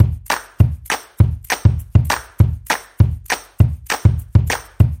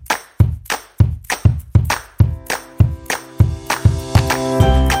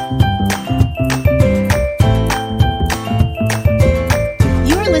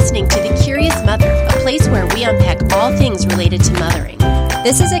listening to The Curious Mother, a place where we unpack all things related to mothering.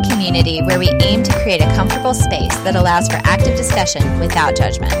 This is a community where we aim to create a comfortable space that allows for active discussion without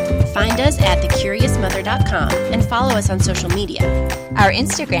judgment. Find us at thecuriousmother.com and follow us on social media. Our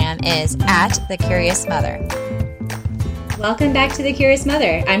Instagram is @thecuriousmother. Welcome back to The Curious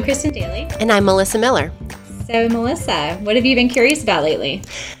Mother. I'm Kristen Daly. And I'm Melissa Miller. So, Melissa, what have you been curious about lately?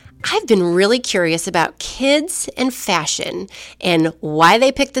 I've been really curious about kids and fashion and why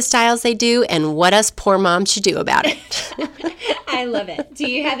they pick the styles they do and what us poor moms should do about it. I love it. Do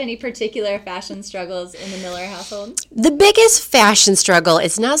you have any particular fashion struggles in the Miller household? The biggest fashion struggle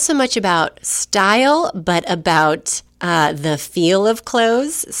is not so much about style, but about the feel of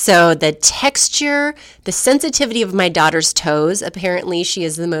clothes. So the texture, the sensitivity of my daughter's toes. Apparently, she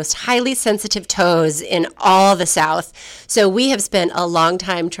has the most highly sensitive toes in all the South. So we have spent a long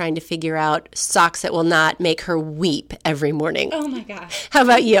time trying to figure out socks that will not make her weep every morning. Oh my gosh. How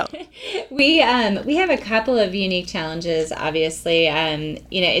about you? We have a couple of unique challenges, obviously.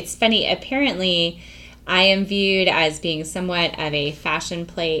 It's funny. Apparently, I am viewed as being somewhat of a fashion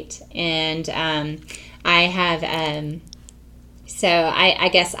plate, and I have, so I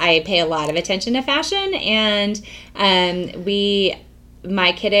guess I pay a lot of attention to fashion, and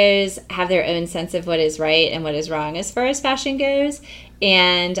my kiddos have their own sense of what is right and what is wrong as far as fashion goes,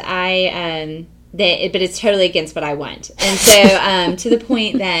 and but it's totally against what I want, and so to the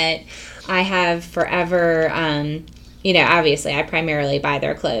point that I have forever, obviously I primarily buy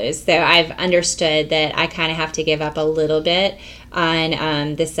their clothes, so I've understood that I kind of have to give up a little bit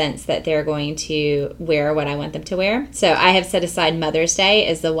on the sense that they're going to wear what I want them to wear. So I have set aside Mother's Day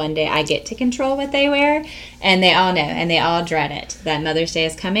as the one day I get to control what they wear, and they all know, and they all dread it, that Mother's Day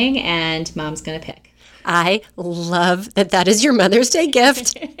is coming and Mom's going to pick. I love that is your Mother's Day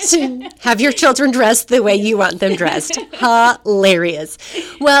gift, to have your children dressed the way you want them dressed. Hilarious.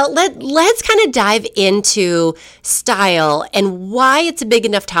 Well, let's kind of dive into style and why it's a big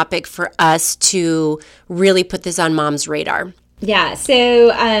enough topic for us to really put this on Mom's radar. Yeah, so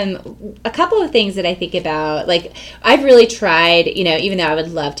a couple of things that I think about, like I've really tried, even though I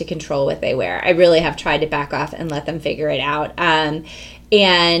would love to control what they wear, I really have tried to back off and let them figure it out. And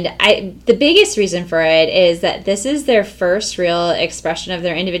the biggest reason for it is that this is their first real expression of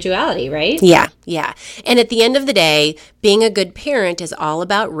their individuality, right? Yeah. And at the end of the day, being a good parent is all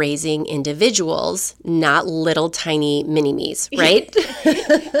about raising individuals, not little tiny mini-me's, right?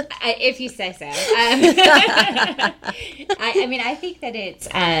 If you say so. I think that it's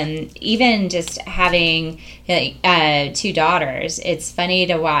even just having two daughters, it's funny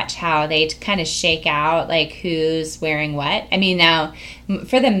to watch how they kind of shake out like who's wearing what. I mean, now,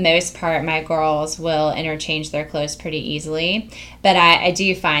 for the most part, my girls will interchange their clothes pretty easily, but I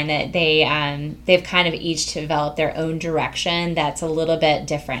do find that they've kind of each developed their own direction that's a little bit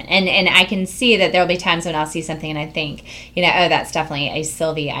different. And I can see that there'll be times when I'll see something and I think, oh, that's definitely a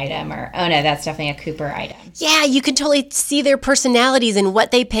Sylvie item, or, oh no, that's definitely a Cooper item. Yeah, you can totally see their personalities and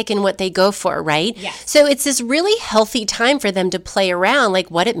what they pick and what they go for, right? Yes. So it's this really healthy time for them to play around,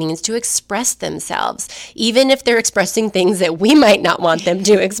 like what it means to express themselves, even if they're expressing things that we might not want them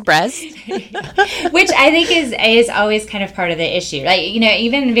to express. Which I think is always kind of part of the issue. Like,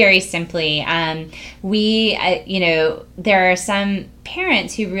 even very simply, there are some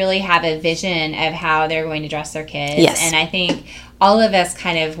parents who really have a vision of how they're going to dress their kids. Yes. And I think all of us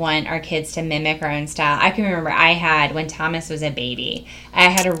kind of want our kids to mimic our own style. I can remember when Thomas was a baby, I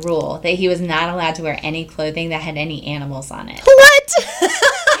had a rule that he was not allowed to wear any clothing that had any animals on it. What?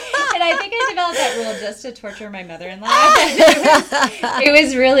 And I think I developed that rule just to torture my mother-in-law. It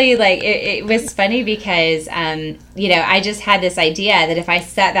was really it was funny because, I just had this idea that if I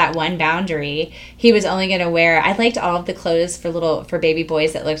set that one boundary, he was only going to wear, I liked all of the clothes for baby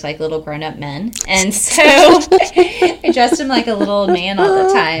boys that looked like little grown-up men. And so I dressed him like a little man all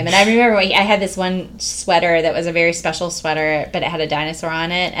the time. And I remember I had this one sweater that was a very special sweater, but it had a dinosaur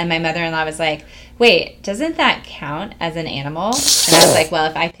on it. And my mother-in-law was like, wait, doesn't that count as an animal? And I was like, well,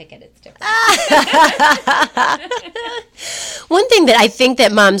 if I pick it, it's different. One thing that I think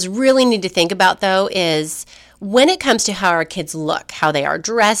that moms really need to think about, though, is when it comes to how our kids look, how they are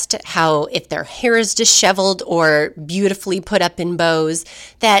dressed, if their hair is disheveled or beautifully put up in bows,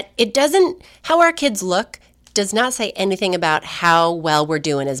 that how our kids look does not say anything about how well we're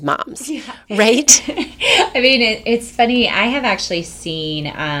doing as moms, right? I mean, it's funny. I have actually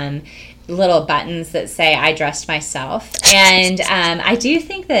seen little buttons that say I dressed myself, and I do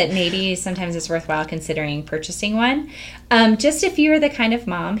think that maybe sometimes it's worthwhile considering purchasing one. Just if you're the kind of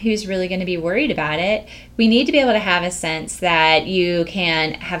mom who's really going to be worried about it, we need to be able to have a sense that you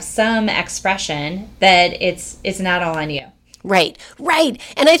can have some expression that it's not all on you. Right.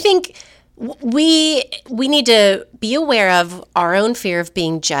 And I think we need to be aware of our own fear of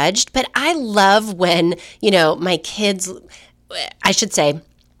being judged. But I love when, my kids, I should say,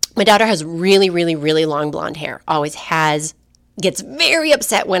 my daughter has really, really, really long blonde hair, always has, gets very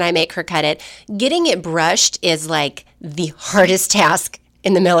upset when I make her cut it. Getting it brushed is like the hardest task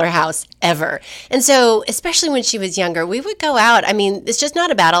in the Miller house ever. And so, especially when she was younger, we would go out. I mean, it's just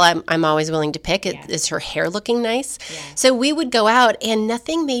not a battle I'm always willing to pick. Is her hair looking nice? Yeah. So we would go out, and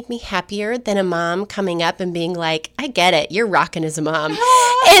nothing made me happier than a mom coming up and being like, I get it. You're rocking as a mom.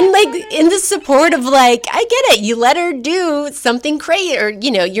 And like in the support of like, I get it. You let her do something crazy, or,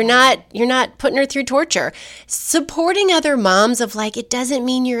 you're not putting her through torture. Supporting other moms of like, it doesn't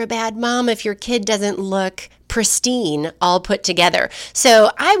mean you're a bad mom if your kid doesn't look pristine, all put together.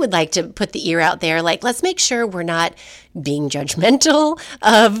 So I would like to put the ear out there, like, let's make sure we're not being judgmental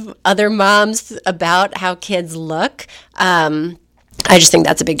of other moms about how kids look. I just think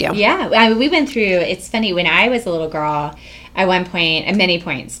that's a big deal. Yeah. We went through, it's funny, when I was a little girl, at one point, at many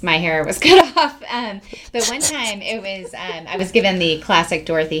points, my hair was cut off. But one time it was, I was given the classic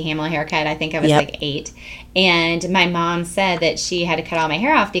Dorothy Hamill haircut. I think I was like 8. And my mom said that she had to cut all my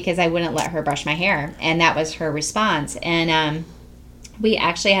hair off because I wouldn't let her brush my hair. And that was her response. And we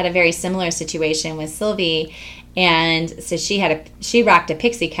actually had a very similar situation with Sylvie. And so she rocked a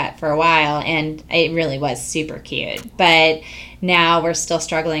pixie cut for a while, and it really was super cute. But now we're still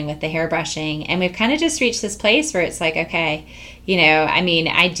struggling with the hair brushing, and we've kind of just reached this place where it's like, okay,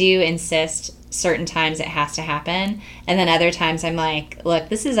 I do insist certain times it has to happen, and then other times I'm like, look,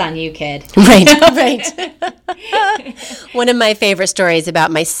 this is on you, kid. Right. One of my favorite stories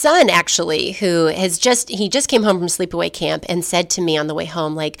about my son, actually, who he just came home from sleepaway camp and said to me on the way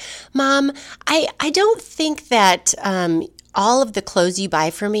home, like, Mom, I don't think that all of the clothes you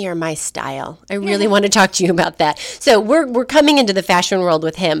buy for me are my style. I really want to talk to you about that. So we're coming into the fashion world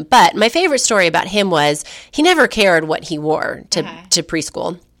with him. But my favorite story about him was he never cared what he wore to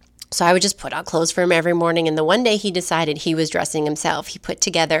preschool. So I would just put out clothes for him every morning. And the one day he decided he was dressing himself. He put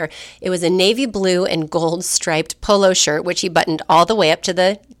together, it was a navy blue and gold striped polo shirt, which he buttoned all the way up to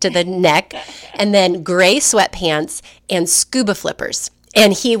the neck, and then gray sweatpants and scuba flippers.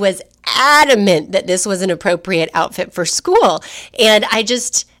 And he was adamant that this was an appropriate outfit for school. And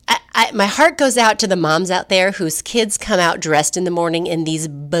my heart goes out to the moms out there whose kids come out dressed in the morning in these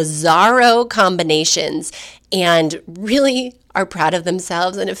bizarro combinations and really are proud of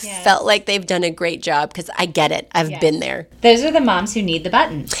themselves and have felt like they've done a great job, because I get it. I've been there. Those are the moms who need the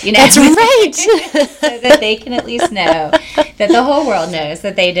buttons. That's right. So that they can at least know that the whole world knows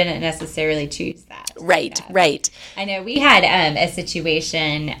that they didn't necessarily choose that. Right. I know we had a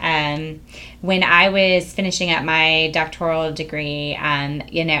situation when I was finishing up my doctoral degree.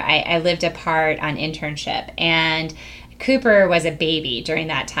 I lived apart on internship, and Cooper was a baby during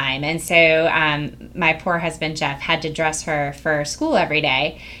that time. And so my poor husband, Jeff, had to dress her for school every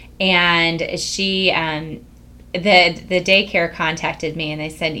day. And she, the daycare contacted me, and they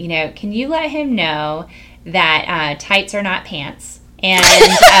said, can you let him know that tights are not pants?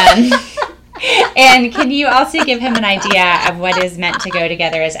 And and can you also give him an idea of what is meant to go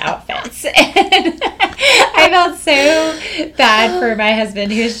together as outfits? And I felt so bad for my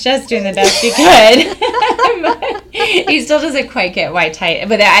husband, who was just doing the best he could. He still doesn't quite get why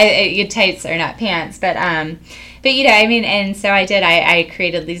tights are not pants, but and so I did. I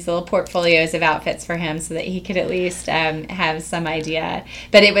created these little portfolios of outfits for him so that he could at least have some idea.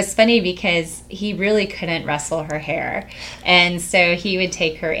 But it was funny because he really couldn't rustle her hair, and so he would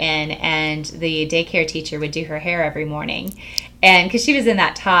take her in, and the daycare teacher would do her hair every morning, and because she was in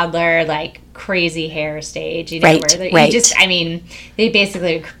that toddler crazy hair stage, where you just, they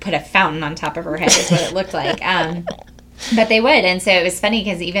basically put a fountain on top of her head is what it looked like. But they would. And so it was funny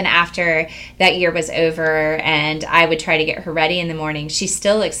because even after that year was over and I would try to get her ready in the morning, she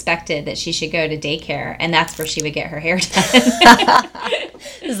still expected that she should go to daycare, and that's where she would get her hair done.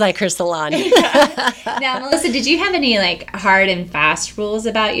 It's like her salon. Now, Melissa, did you have any hard and fast rules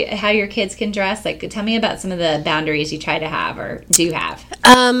about how your kids can dress? Tell me about some of the boundaries you try to have or do have.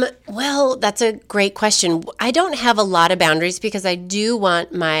 Well, that's a great question. I don't have a lot of boundaries because I do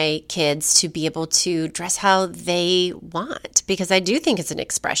want my kids to be able to dress how they want, because I do think it's an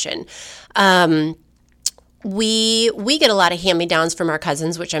expression. We get a lot of hand-me-downs from our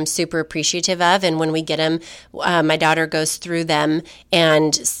cousins, which I'm super appreciative of. And when we get them, my daughter goes through them,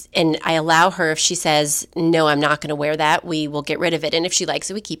 and I allow her, if she says, no, I'm not going to wear that, we will get rid of it. And if she likes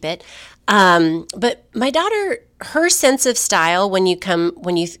it, we keep it. But my daughter, her sense of style, when you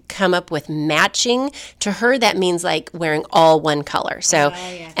come up with matching, to her, that means wearing all one color. So,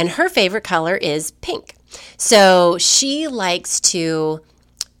 and her favorite color is pink. So she likes to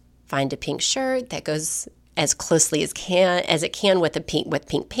find a pink shirt that goes as closely as it can with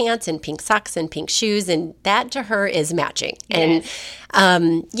pink pants and pink socks and pink shoes, and that to her is matching. Yes.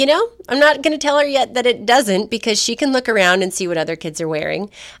 And I'm not going to tell her yet that it doesn't, because she can look around and see what other kids are wearing.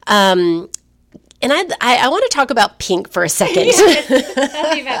 And I want to talk about pink for a second. Yes,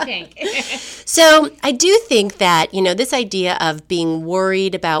 tell me about pink. So I do think that, this idea of being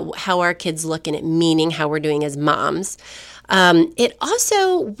worried about how our kids look and it meaning how we're doing as moms,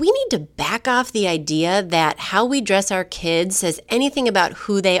 we need to back off the idea that how we dress our kids says anything about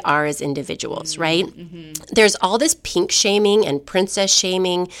who they are as individuals, right? Mm-hmm. There's all this pink shaming and princess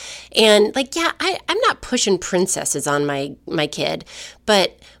shaming. And I'm not pushing princesses on my kid,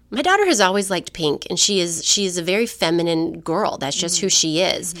 but my daughter has always liked pink, and she is a very feminine girl. That's just who she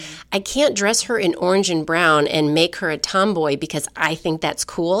is. Mm-hmm. I can't dress her in orange and brown and make her a tomboy because I think that's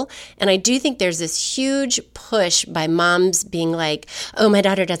cool. And I do think there's this huge push by moms being like, "Oh, my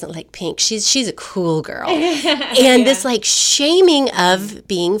daughter doesn't like pink. She's a cool girl," and this shaming of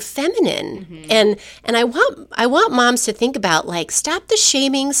being feminine. Mm-hmm. And I want moms to think about stop the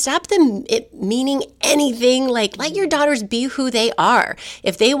shaming, stop it meaning anything. Let your daughters be who they are.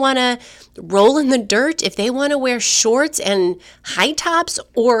 If they want to roll in the dirt, if they want to wear shorts and high tops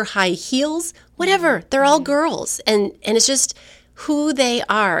or high heels, whatever, they're all girls, and it's just who they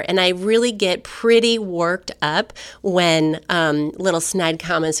are. And I really get pretty worked up when little snide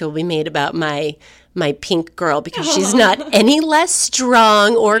comments will be made about my pink girl, because she's not any less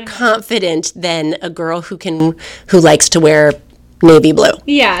strong or confident than a girl who likes to wear navy blue.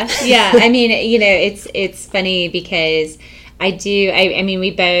 Yeah. I mean, it's funny because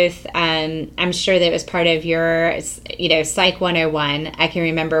we both, I'm sure that it was part of your, Psych 101. I can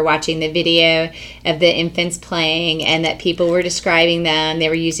remember watching the video of the infants playing and that people were describing them. They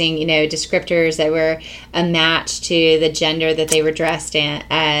were using, descriptors that were a match to the gender that they were dressed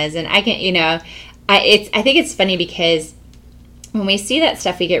as. And I think it's funny because when we see that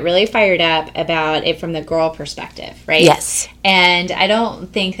stuff, we get really fired up about it from the girl perspective, right? Yes. And I don't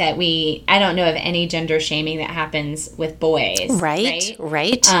think that I don't know of any gender shaming that happens with boys. Right.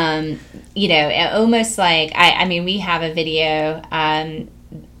 Almost like, we have a video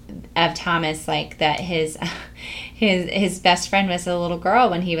of Thomas, that his best friend was a little girl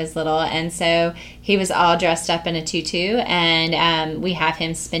when he was little, and so he was all dressed up in a tutu, and we have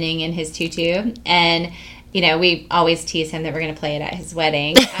him spinning in his tutu, and we always tease him that we're going to play it at his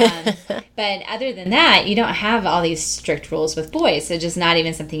wedding. But other than that, you don't have all these strict rules with boys. So just not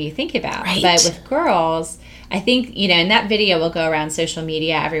even something you think about. Right. But with girls, I think, and that video will go around social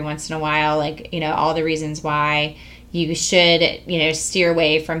media every once in a while, all the reasons why you should, steer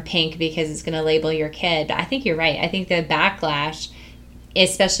away from pink because it's going to label your kid. But I think you're right. I think the backlash,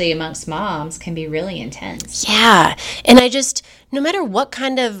 especially amongst moms, can be really intense. Yeah. And no matter what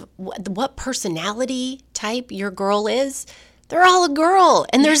personality type your girl is, they're all a girl,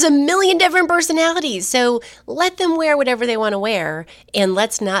 and there's a million different personalities. So let them wear whatever they want to wear, and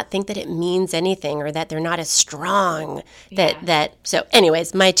let's not think that it means anything or that they're not as strong. So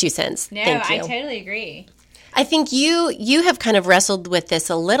anyways, my 2 cents. No, Thank you. I totally agree. I think you have kind of wrestled with this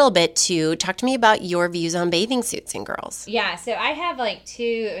a little bit too. Talk to me about your views on bathing suits and girls. Yeah, so I have 2,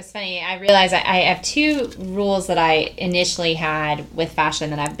 it was funny, I realized I have 2 rules that I initially had with fashion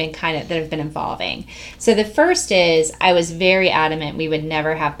that have been evolving. So the first is I was very adamant we would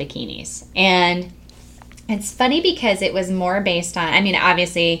never have bikinis. And it's funny because it was more based on,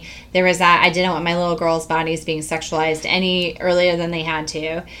 obviously there was that, I didn't want my little girls' bodies being sexualized any earlier than they had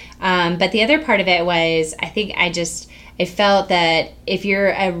to. But the other part of it was, I think I felt that if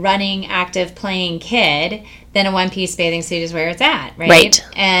you're a running, active, playing kid, then a one-piece bathing suit is where it's at, right? Right.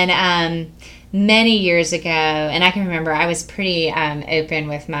 And many years ago, and I can remember I was pretty open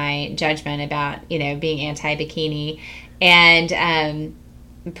with my judgment about, being anti-bikini. And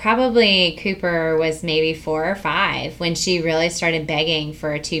probably Cooper was maybe 4 or 5 when she really started begging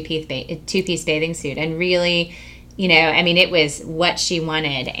for a two-piece bathing suit, and really, it was what she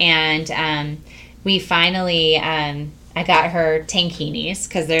wanted. And we finally, I got her tankinis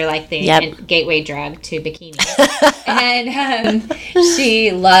because they're like the gateway drug to bikinis. And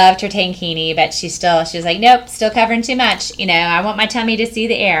she loved her tankini, but she was like, nope, still covering too much. I want my tummy to see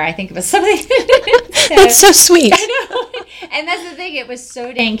the air. I think it was something. That's so sweet. I know. And that's the thing. It was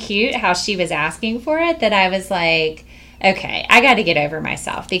so dang cute how she was asking for it that I was like, okay, I got to get over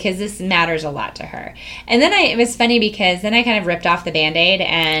myself because this matters a lot to her. And then it was funny because then I kind of ripped off the Band-Aid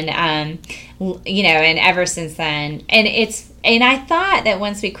and, and ever since then, and I thought that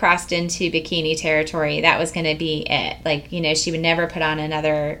once we crossed into bikini territory, that was going to be it. Like, she would never put on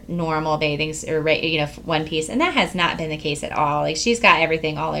another normal bathing or, one piece. And that has not been the case at all. Like, she's got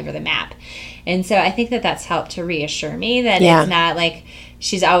everything all over the map. And so I think that that's helped to reassure me that it's not like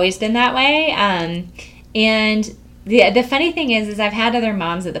she's always been that way. And the funny thing is I've had other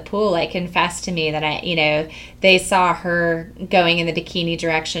moms at the pool confess to me that they saw her going in the bikini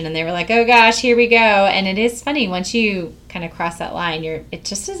direction and they were like, oh gosh, here we go. And it is funny once you kind of cross that line, it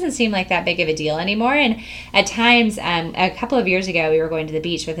just doesn't seem like that big of a deal anymore. And at times, a couple of years ago, we were going to the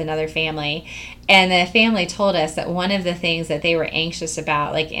beach with another family, and the family told us that one of the things that they were anxious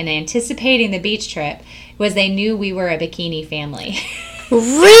about, in anticipating the beach trip, was they knew we were a bikini family.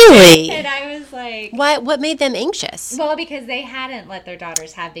 Really? And I was like... What made them anxious? Well, because they hadn't let their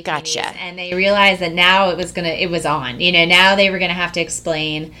daughters have bikinis. Gotcha. And they realized that now it was on. Now they were going to have to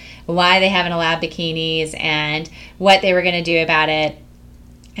explain why they haven't allowed bikinis and what they were going to do about it.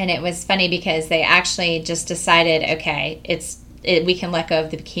 And it was funny because they actually just decided, okay, we can let go of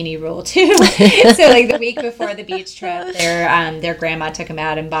the bikini rule too. So the week before the beach trip, their grandma took them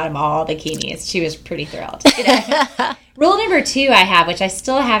out and bought them all bikinis. She was pretty thrilled. Rule number 2 I have, which I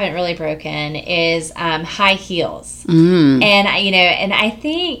still haven't really broken, is high heels. And I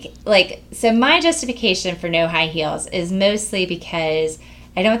think so my justification for no high heels is mostly because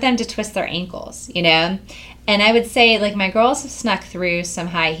I don't want them to twist their ankles, And I would say, my girls have snuck through some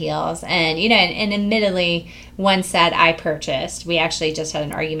high heels. And, and admittedly, one set I purchased. We actually just had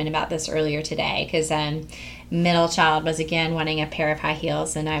an argument about this earlier today because middle child was, again, wanting a pair of high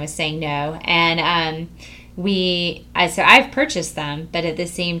heels. And I was saying no. And so I've purchased them. But at the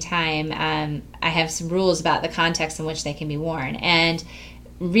same time, I have some rules about the context in which they can be worn. And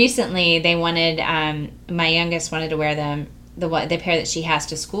recently, they wanted, my youngest wanted to wear them, the pair that she has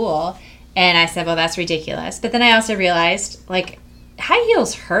to school. And I said, well, that's ridiculous. But then I also realized, high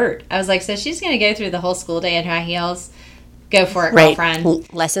heels hurt. I was like, so she's going to go through the whole school day in high heels? Go for it, right.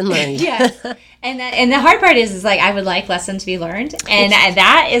 Girlfriend. Lesson learned. Yes. And the hard part is I would like lesson to be learned. And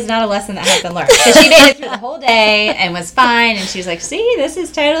that is not a lesson that has been learned. So she made it through the whole day and was fine. And she was like, see, this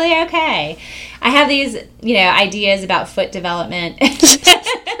is totally okay. I have these, ideas about foot development.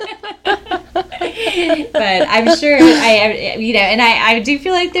 But I'm sure I do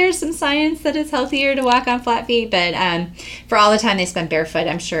feel like there's some science that it's healthier to walk on flat feet, but for all the time they spend barefoot,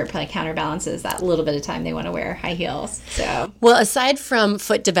 I'm sure it probably counterbalances that little bit of time they want to wear high heels. So, well, aside from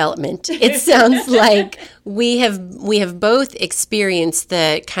foot development, it sounds like we have both experienced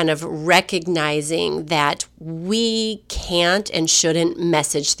the kind of recognizing that we can't and shouldn't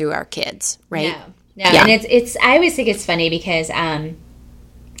message through our kids, right? No. Yeah. And it's I always think it's funny because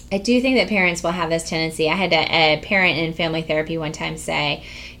I do think that parents will have this tendency. I had a parent in family therapy one time say,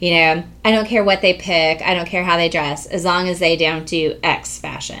 I don't care what they pick. I don't care how they dress, as long as they don't do X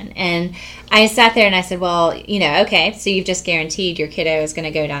fashion. And I sat there and I said, well, okay, so you've just guaranteed your kiddo is going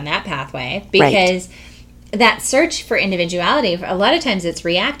to go down that pathway because that search for individuality, a lot of times it's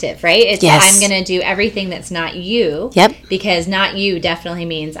reactive, right? It's I'm going to do everything that's not you. Yep. Because not you definitely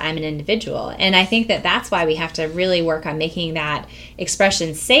means I'm an individual. And I think that that's why we have to really work on making that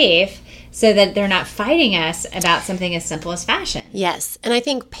expression safe so that they're not fighting us about something as simple as fashion. Yes. And I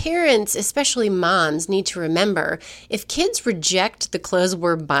think parents, especially moms, need to remember if kids reject the clothes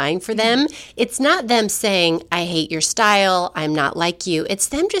we're buying for them, it's not them saying, I hate your style, I'm not like you. It's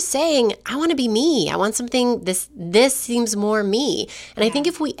them just saying, I want to be me. I want something, this seems more me. And I think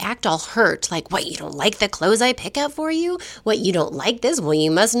if we act all hurt, like, what, you don't like the clothes I pick out for you? What, you don't like this? Well,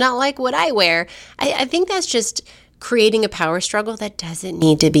 you must not like what I wear. I think that's just creating a power struggle that doesn't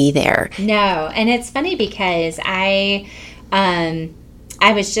need to be there. No, and it's funny because I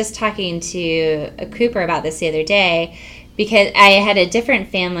was just talking to Cooper about this the other day because I had a different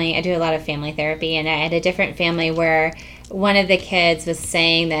family. I do a lot of family therapy, and I had a different family where one of the kids was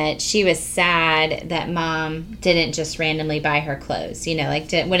saying that she was sad that mom didn't just randomly buy her clothes,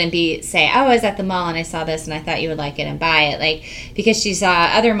 wouldn't be say, oh, I was at the mall and I saw this and I thought you would like it and buy it, because she saw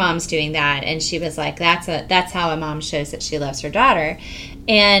other moms doing that, and she was like, that's how a mom shows that she loves her daughter.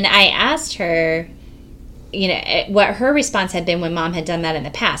 And I asked her, what her response had been when mom had done that in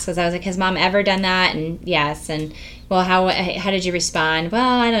the past, because I was like, has mom ever done that? And yes. And well, how did you respond?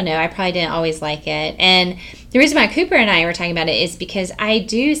 Well, I don't know. I probably didn't always like it. And the reason why Cooper and I were talking about it is because I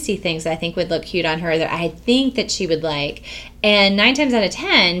do see things that I think would look cute on her that I think that she would like. And 9 times out of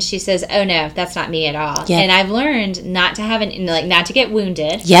 10, she says, oh, no, that's not me at all. Yep. And I've learned not to have not to get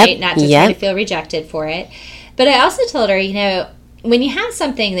wounded, right? Not to try to feel rejected for it. But I also told her, when you have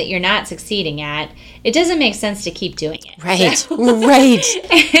something that you're not succeeding at, it doesn't make sense to keep doing it. Right, So, right.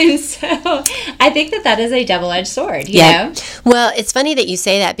 And so I think that is a double-edged sword, you know? Well, it's funny that you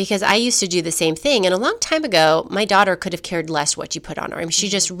say that because I used to do the same thing. And a long time ago, my daughter could have cared less what you put on her. I mean, she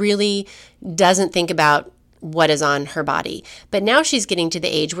just really doesn't think about what is on her body. But now she's getting to the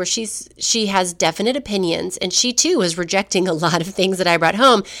age where she has definite opinions, and she too was rejecting a lot of things that I brought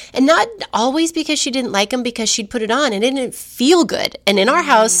home, and not always because she didn't like them, because she'd put it on and it didn't feel good. And in our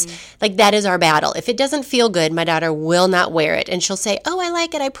house, like, that is our battle. If it doesn't feel good, my daughter will not wear it, and she'll say, "Oh, I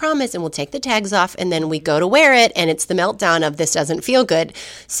like it, I promise," and we'll take the tags off, and then we go to wear it, and it's the meltdown of this doesn't feel good.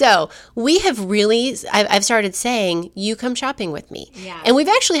 So we have really, I've started saying, you come shopping with me. Yeah. And we've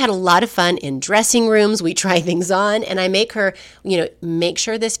actually had a lot of fun in dressing rooms. We try things on, and I make her, make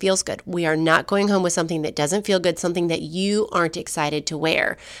sure this feels good. We are not going home with something that doesn't feel good, something that you aren't excited to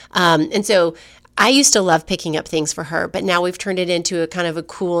wear. And so I used to love picking up things for her, but now we've turned it into a kind of a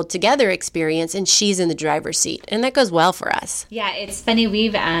cool together experience, and she's in the driver's seat, and that goes well for us. Yeah, it's funny.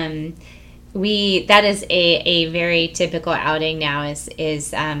 That is a very typical outing now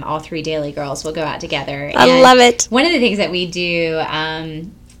is all three Daily girls will go out together. I love it. One of the things that we do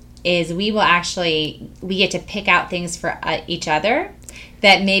is we get to pick out things for each other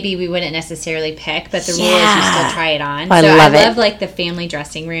that maybe we wouldn't necessarily pick, but the rule is you still try it on. I love like the family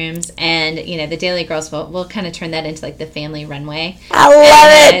dressing rooms, and the Daily girls will kind of turn that into like the family runway. I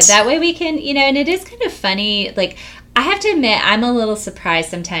love it. That way we can, and it is kind of funny. Like, I have to admit, I'm a little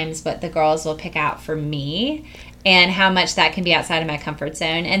surprised sometimes what the girls will pick out for me, and how much that can be outside of my comfort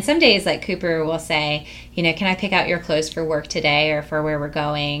zone. And some days, like, Cooper will say, can I pick out your clothes for work today or for where we're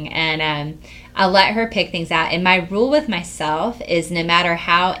going? And I'll let her pick things out. And my rule with myself is no matter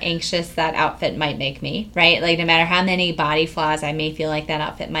how anxious that outfit might make me, right? Like, no matter how many body flaws I may feel like that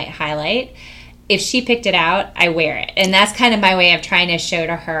outfit might highlight, if she picked it out, I wear it. And that's kind of my way of trying to show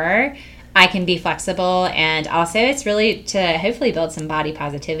to her I can be flexible, and also it's really to hopefully build some body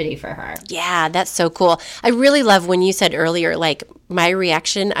positivity for her. Yeah, that's so cool. I really love when you said earlier, like, my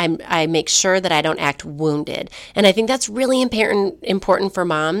reaction, I make sure that I don't act wounded. And I think that's really important for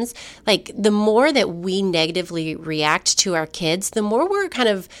moms. Like, the more that we negatively react to our kids, the more we're kind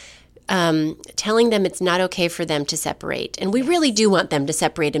of telling them it's not okay for them to separate. And we really do want them to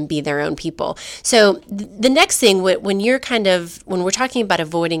separate and be their own people. So the next thing, when we're talking about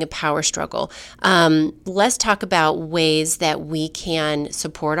avoiding a power struggle, let's talk about ways that we can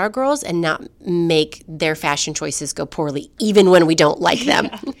support our girls and not make their fashion choices go poorly, even when we don't like them.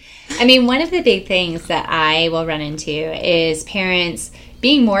 Yeah. I mean, one of the big things that I will run into is parents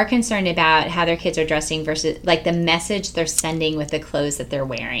being more concerned about how their kids are dressing versus like the message they're sending with the clothes that they're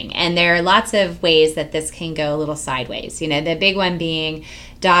wearing. And there are lots of ways that this can go a little sideways. The big one being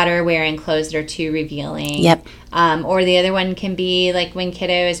daughter wearing clothes that are too revealing. Yep. Or the other one can be like when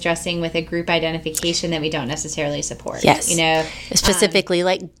kiddo is dressing with a group identification that we don't necessarily support. Yes. Specifically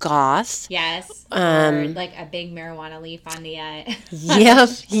like goth. Yes. Or like a big marijuana leaf on the Yep.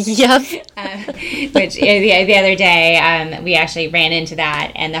 Which the other day we actually ran into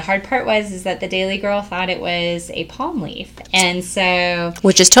that, and the hard part is that the Daily girl thought it was a palm leaf, and so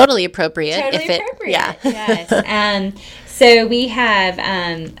which is totally appropriate. Yeah. Yes. So we have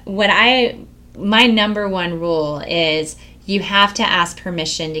my number one rule is you have to ask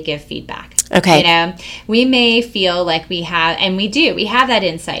permission to give feedback. Okay. We may feel like we have, and we do, we have that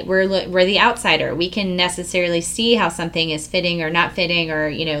insight. We're the outsider. We can necessarily see how something is fitting or not fitting,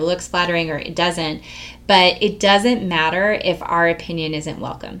 or, looks flattering or it doesn't. But it doesn't matter if our opinion isn't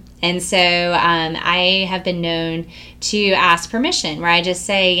welcome. And so I have been known to ask permission, where I just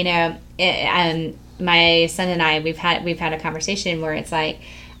say, my son and I, we've had a conversation where it's like,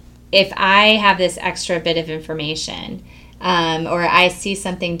 if I have this extra bit of information, or I see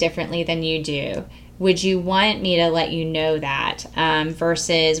something differently than you do, would you want me to let you know that,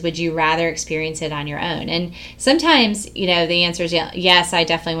 versus would you rather experience it on your own? And sometimes, the answer is yes, I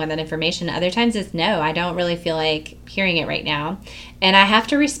definitely want that information. Other times it's no, I don't really feel like hearing it right now. And I have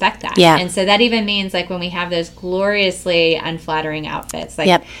to respect that. Yeah. And so that even means like when we have those gloriously unflattering outfits, like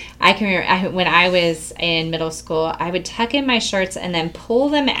yep. I can remember when I was in middle school, I would tuck in my shirts and then pull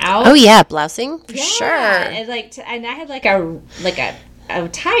them out. Oh yeah, blousing for sure. And and I had like a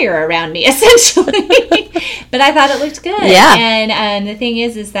tire around me essentially, but I thought it looked good. Yeah. And the thing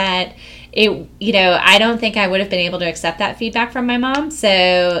is that it, I don't think I would have been able to accept that feedback from my mom.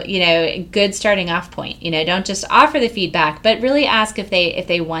 So, good starting off point. Don't just offer the feedback, but really ask if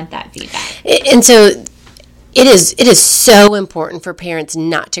they want that feedback. And so it is so important for parents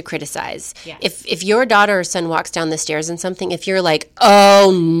not to criticize. Yeah. If your daughter or son walks down the stairs in something, if you're like,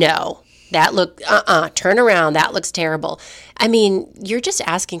 oh no, turn around. That looks terrible. I mean, you're just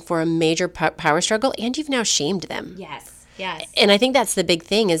asking for a major power struggle, and you've now shamed them. Yes. Yes. And I think that's the big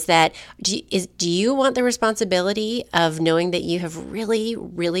thing is that do you want the responsibility of knowing that you have really,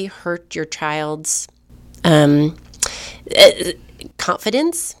 really hurt your child's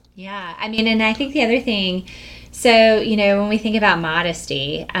confidence? Yeah. I mean, and I think the other thing, so, when we think about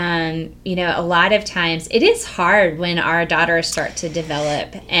modesty, a lot of times it is hard when our daughters start to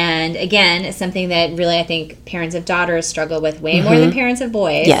develop. And again, it's something that really I think parents of daughters struggle with way more than parents of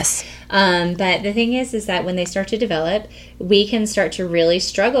boys. Yes. But the thing is that when they start to develop, we can start to really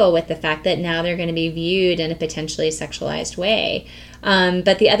struggle with the fact that now they're going to be viewed in a potentially sexualized way.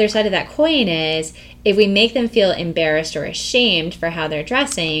 But the other side of that coin is if we make them feel embarrassed or ashamed for how they're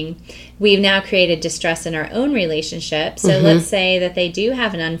dressing, we've now created distress in our own relationship. So let's say that they do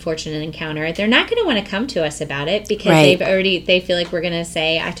have an unfortunate encounter. They're not going to want to come to us about it because they feel like we're going to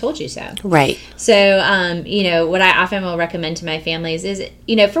say, I told you so. Right. So, what I often will recommend to my families is,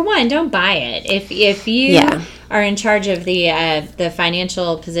 for one, don't buy it. If you are in charge of the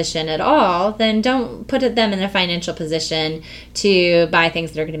financial position at all, then don't put them in a financial position to buy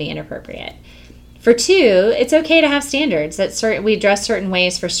things that are going to be inappropriate. For two, it's okay to have standards that we dress certain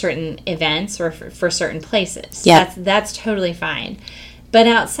ways for certain events or for certain places. Yeah. That's totally fine. But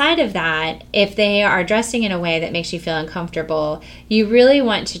outside of that, if they are dressing in a way that makes you feel uncomfortable, you really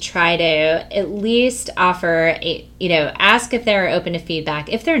want to try to at least offer, ask if they're open to feedback.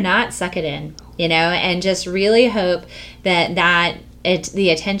 If they're not, suck it in, and just really hope that the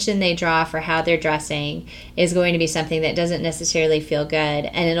attention they draw for how they're dressing is going to be something that doesn't necessarily feel good,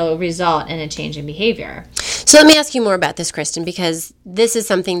 and it'll result in a change in behavior. So let me ask you more about this, Kristen, because this is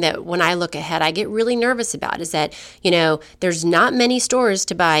something that when I look ahead, I get really nervous about, is that, there's not many stores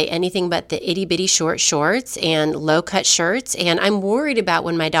to buy anything but the itty-bitty short shorts and low-cut shirts, and I'm worried about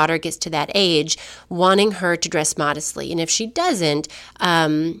when my daughter gets to that age, wanting her to dress modestly. And if she doesn't,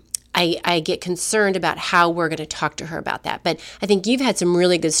 I get concerned about how we're going to talk to her about that. But I think you've had some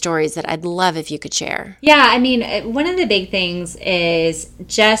really good stories that I'd love if you could share. Yeah, I mean, one of the big things is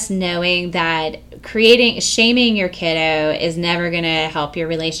just knowing that shaming your kiddo is never going to help your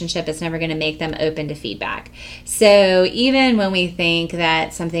relationship. It's never going to make them open to feedback. So even when we think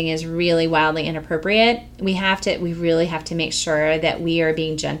that something is really wildly inappropriate, we really have to make sure that we are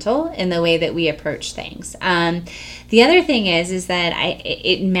being gentle in the way that we approach things. The other thing is that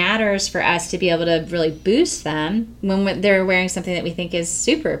it matters for us to be able to really boost them when they're wearing something that we think is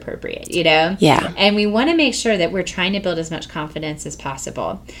super appropriate, Yeah. And we want to make sure that we're trying to build as much confidence as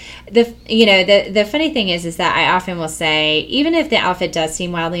possible. The funny thing is that I often will say, even if the outfit does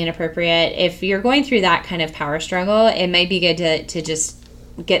seem wildly inappropriate, if you're going through that kind of power struggle, it might be good to just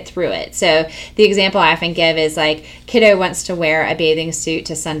get through it. So the example I often give is like, kiddo wants to wear a bathing suit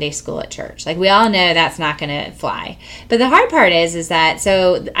to Sunday school at church. Like, we all know that's not going to fly. But the hard part is that,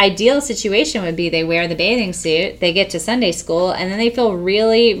 so the ideal situation would be they wear the bathing suit, they get to Sunday school, and then they feel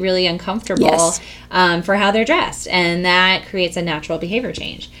really, really uncomfortable for how they're dressed. And that creates a natural behavior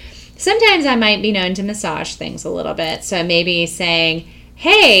change. Sometimes I might be known to massage things a little bit. So maybe saying,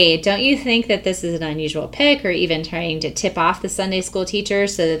 hey, don't you think that this is an unusual pick, or even trying to tip off the Sunday school teacher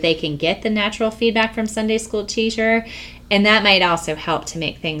so that they can get the natural feedback from Sunday school teacher? And that might also help to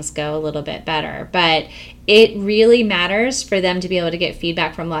make things go a little bit better. But it really matters for them to be able to get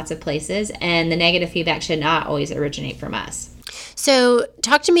feedback from lots of places, and the negative feedback should not always originate from us. So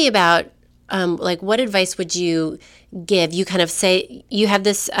talk to me about what advice would you give? You kind of say you have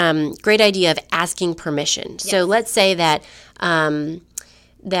this great idea of asking permission. Yes. So let's say that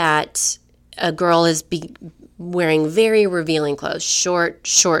that a girl is wearing very revealing clothes,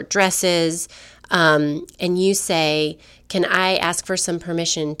 short dresses, and you say, can I ask for some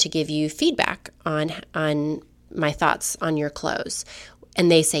permission to give you feedback on my thoughts on your clothes? And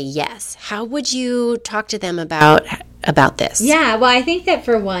they say yes. How would you talk to them about this? Yeah, well, I think that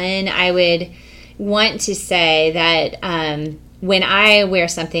for one, I would want to say that when I wear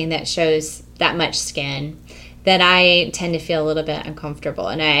something that shows that much skin, that I tend to feel a little bit uncomfortable.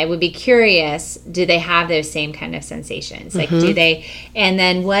 And I would be curious, do they have those same kind of sensations? Like, do they, and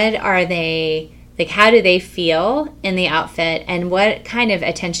then what are they, like, how do they feel in the outfit, and what kind of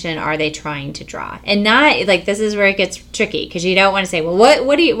attention are they trying to draw? And not, like, this is where it gets tricky, because you don't want to say, well,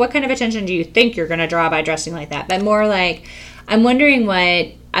 what kind of attention do you think you're going to draw by dressing like that? But more like, I'm wondering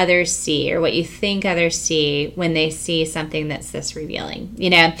what others see or what you think others see when they see something that's this revealing.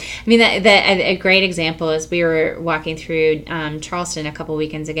 I mean, a great example is we were walking through Charleston a couple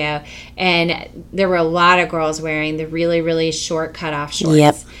weekends ago, and there were a lot of girls wearing the really, really short cutoff shorts.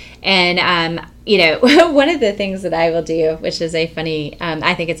 Yep. And, one of the things that I will do, which is a funny,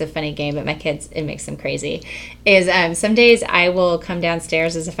 I think it's a funny game, but my kids, it makes them crazy, is some days I will come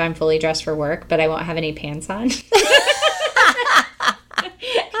downstairs as if I'm fully dressed for work, but I won't have any pants on.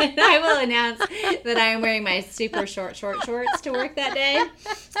 And I will announce that I am wearing my super short shorts to work that day.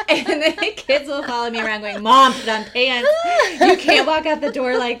 And the kids will follow me around going, Mom, put on pants. You can't walk out the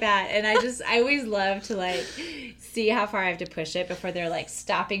door like that. And I always love to see how far I have to push it before they're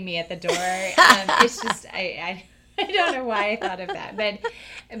stopping me at the door. It's just, I don't know why I thought of that, but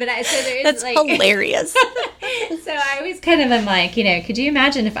so there is that's hilarious. So I always kind of am could you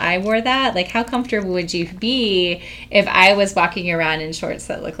imagine if I wore that? How comfortable would you be if I was walking around in shorts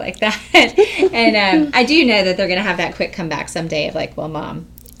that look like that? And I do know that they're going to have that quick comeback someday of well, Mom,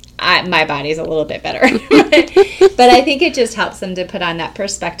 my body's a little bit better. But I think it just helps them to put on that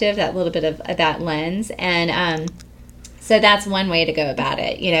perspective, that little bit of that lens. And so that's one way to go about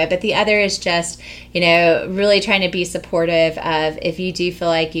it, but the other is just, really trying to be supportive of if you do feel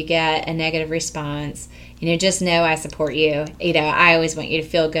like you get a negative response, just know I support you. I always want you to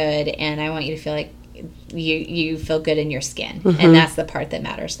feel good, and I want you to feel like you feel good in your skin. Mm-hmm. And that's the part that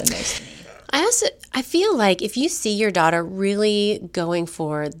matters the most to me. I feel like if you see your daughter really going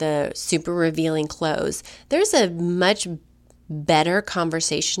for the super revealing clothes, there's a much better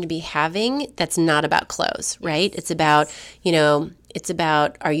conversation to be having that's not about clothes, right? It's about,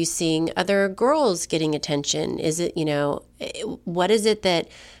 are you seeing other girls getting attention? Is it, what is it that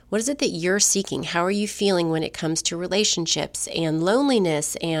you're seeking? How are you feeling when it comes to relationships and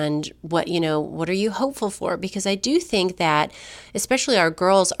loneliness, and what are you hopeful for? Because I do think that especially our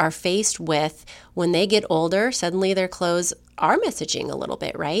girls are faced with, when they get older, suddenly their clothes are messaging a little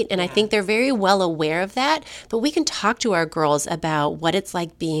bit, right? And I think they're very well aware of that, but we can talk to our girls about what it's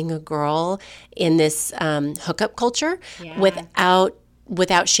like being a girl in this hookup culture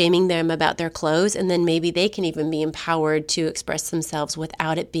without shaming them about their clothes, and then maybe they can even be empowered to express themselves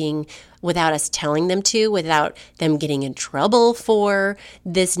without us telling them to, without them getting in trouble for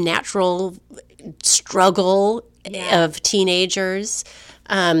this natural struggle of teenagers.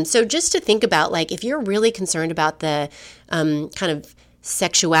 So just to think about, if you're really concerned about the kind of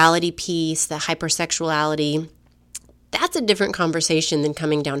sexuality piece, the hypersexuality, that's a different conversation than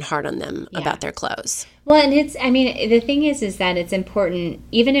coming down hard on them about their clothes. Well, and the thing is that it's important,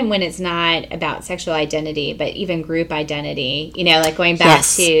 even when it's not about sexual identity, but even group identity, going back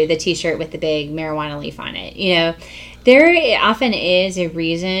to the t-shirt with the big marijuana leaf on it, there often is a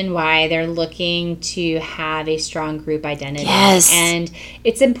reason why they're looking to have a strong group identity. Yes. And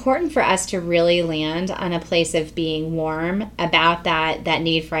it's important for us to really land on a place of being warm about that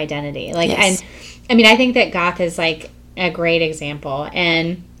need for identity. And I think that goth is a great example.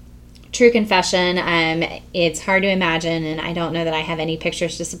 And true confession, it's hard to imagine, and I don't know that I have any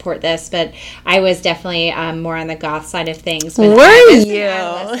pictures to support this, but I was definitely more on the goth side of things. Were you?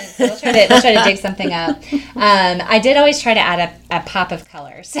 So we'll try to dig something up. I did always try to add a pop of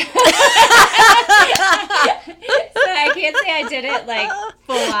color. So I can't say I did it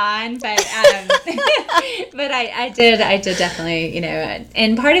full on, but I did definitely,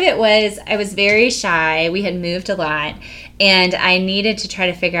 and part of it was I was very shy. We had moved a lot, and I needed to try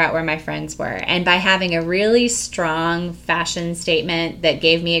to figure out where my friends were. And by having a really strong fashion statement that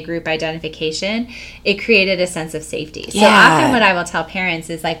gave me a group identification, it created a sense of safety. So often what I will tell parents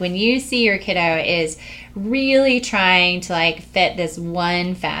is when you see your kiddo is really trying to fit this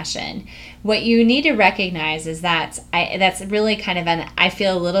one fashion, what you need to recognize is that's really kind of I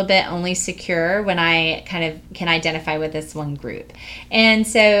feel a little bit only secure when I kind of can identify with this one group. And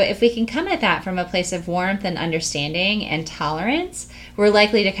so if we can come at that from a place of warmth and understanding and tolerance, we're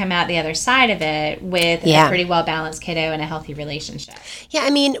likely to come out the other side of it with a pretty well-balanced kiddo and a healthy relationship. Yeah,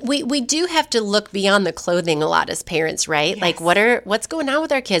 we do have to look beyond the clothing a lot as parents, right? Yes. What's going on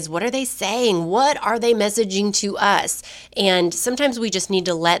with our kids? What are they saying? What are they messaging to us? And sometimes we just need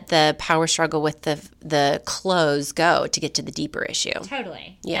to let the power struggle with the clothes go to get to the deeper issue.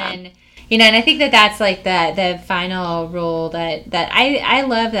 Totally. Yeah. And I think that's the final rule that I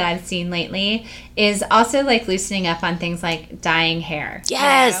love that I've seen lately is also like loosening up on things like dyeing hair.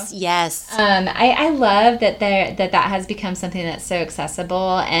 Yes, yes. I love that that has become something that's so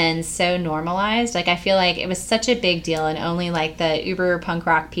accessible and so normalized. Like I feel like it was such a big deal, and only like the uber punk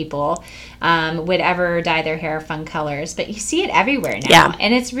rock people would ever dye their hair fun colors. But you see it everywhere now,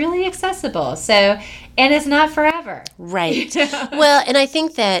 and it's really accessible. So, and it's not forever. Right. Well, and I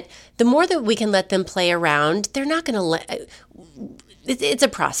think that the more that we can let them play around, they're not going to let... It's a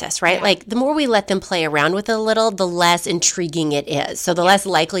process, right? Yeah. Like the more we let them play around with it a little, the less intriguing it is. So the less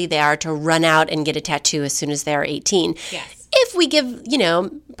likely they are to run out and get a tattoo as soon as they're 18. Yes. If we give,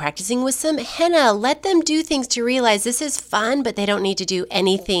 practicing with some henna, let them do things to realize this is fun, but they don't need to do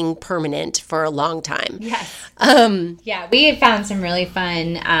anything permanent for a long time. Yes. Yeah, we had found some really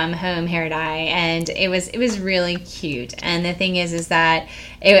fun home hair dye, and it was really cute. And the thing is that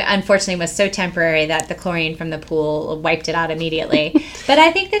it unfortunately was so temporary that the chlorine from the pool wiped it out immediately. But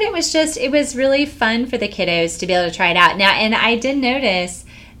I think that it was really fun for the kiddos to be able to try it out. Now, and I did notice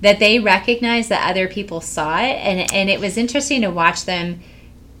that they recognized that other people saw it, and it was interesting to watch them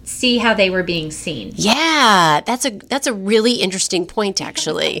see how they were being seen. Yeah, that's a really interesting point,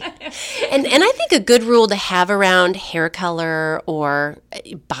 actually. and I think a good rule to have around hair color or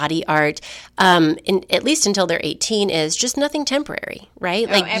body art, at least until they're 18, is just nothing temporary, right?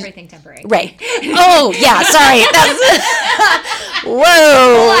 Oh, like everything temporary. Right. Oh, yeah, sorry.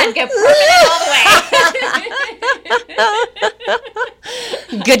 Whoa. Hold on, go permanent all the way.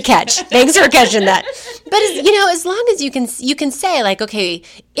 Good catch. Thanks for catching that. But as long as you can say like, okay,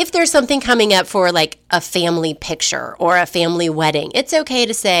 if there's something coming up for like a family picture or a family wedding, it's okay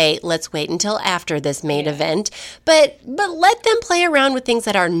to say, let's wait until after this main event. But let them play around with things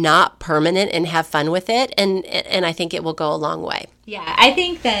that are not permanent and have fun with it, and I think it will go a long way. Yeah, I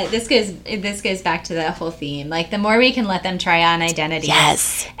think that this goes back to the whole theme. Like the more we can let them try on identities,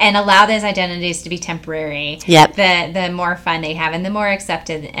 yes, and allow those identities to be temporary, yep, the more fun they have, and the more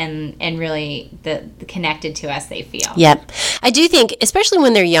accepted and really the connected to us they feel. Yep. I do think, especially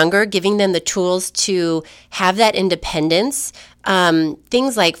when they're younger, giving them the tools to have that independence.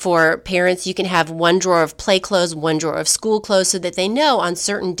 Things like for parents, you can have one drawer of play clothes, one drawer of school clothes, so that they know on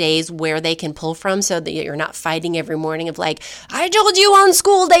certain days where they can pull from, so that you're not fighting every morning of like, I told you on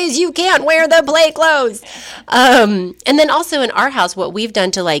school days you can't wear the play clothes. And then also in our house, what we've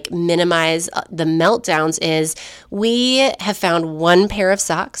done to like minimize the meltdowns is we have found one pair of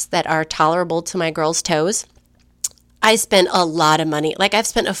socks that are tolerable to my girls' toes. I spent a lot of money. Like I've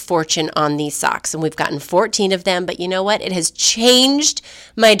spent a fortune on these socks, and we've gotten 14 of them. But you know what? It has changed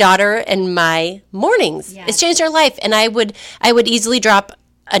my daughter and my mornings. Yes. It's changed our life. And I would easily drop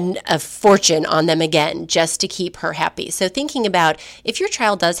a fortune on them again just to keep her happy. So thinking about if your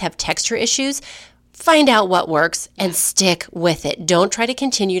child does have texture issues, find out what works and stick with it. Don't try to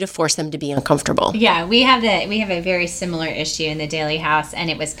continue to force them to be uncomfortable. Yeah, we have a very similar issue in the Daly house,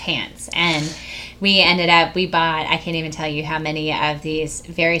 and it was pants. And we bought, I can't even tell you how many of these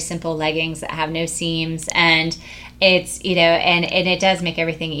very simple leggings that have no seams, and it's, and it does make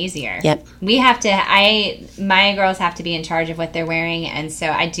everything easier. Yep. My girls have to be in charge of what they're wearing, and so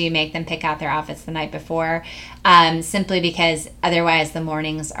I do make them pick out their outfits the night before, simply because otherwise the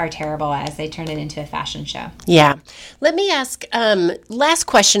mornings are terrible as they turn it into a fashion show. Yeah. Let me ask, last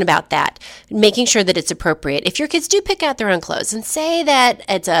question about that, making sure that it's appropriate. If your kids do pick out their own clothes and say that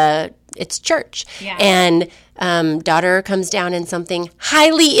it's church, yeah, and daughter comes down in something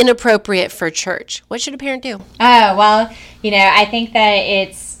highly inappropriate for church, what should a parent do? Oh, well, I think that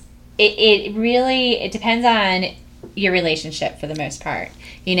it really depends on your relationship for the most part,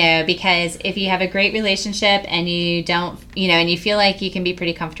 because if you have a great relationship and you don't, and you feel like you can be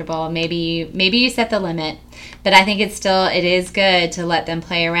pretty comfortable, maybe you set the limit. But I think it is good to let them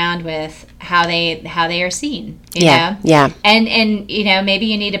play around with how they are seen, you know? Yeah. And maybe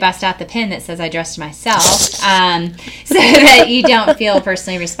you need to bust out the pin that says I dressed myself, so that you don't feel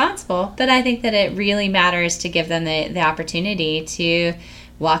personally responsible. But I think that it really matters to give them the opportunity to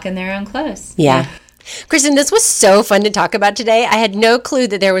walk in their own clothes. Yeah. Kristen, this was so fun to talk about today. I had no clue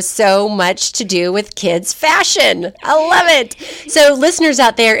that there was so much to do with kids' fashion. I love it. So listeners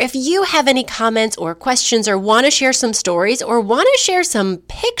out there, if you have any comments or questions or want to share some stories or want to share some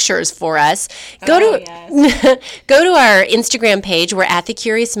pictures for us, go to our Instagram page. We're at The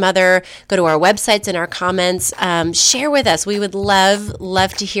Curious Mother. Go to our websites and our comments. Share with us. We would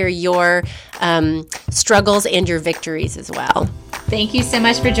love to hear your struggles and your victories as well. Thank you so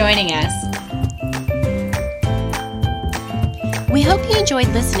much for joining us. We hope you enjoyed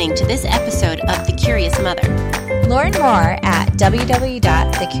listening to this episode of The Curious Mother. Learn more at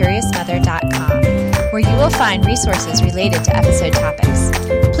www.thecuriousmother.com. where you will find resources related to episode topics.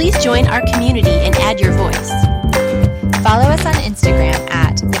 Please join our community and add your voice. Follow us on Instagram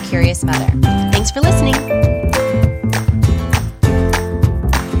at The Curious Mother. Thanks for listening.